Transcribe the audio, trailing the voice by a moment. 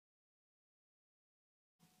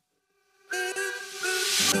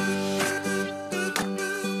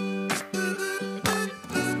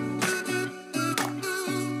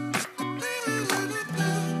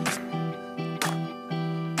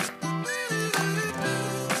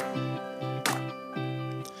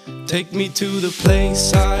Take me to the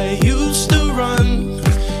place I used to run.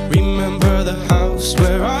 Remember the house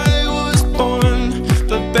where I was born.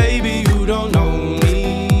 But baby, you don't know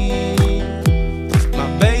me.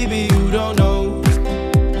 My baby, you don't know.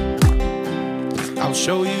 I'll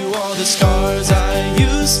show you all the scars I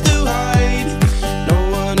used to hide. No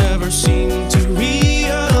one ever seemed to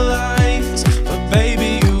realize. But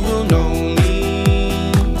baby, you will know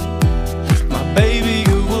me. My baby,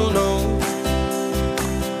 you will know.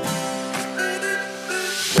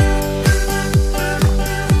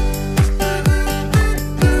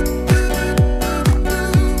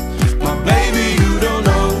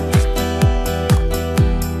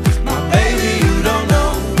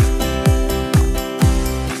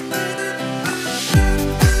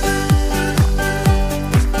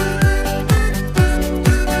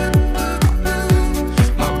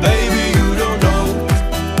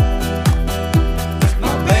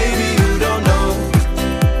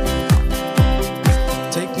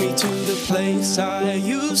 Place I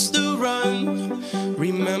used to run.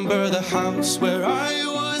 Remember the house where I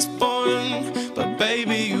was born. But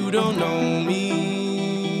baby, you don't know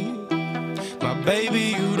me. My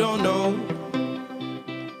baby, you don't know.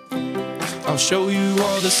 I'll show you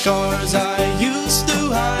all the scars I used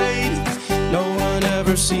to hide. No one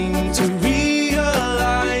ever seen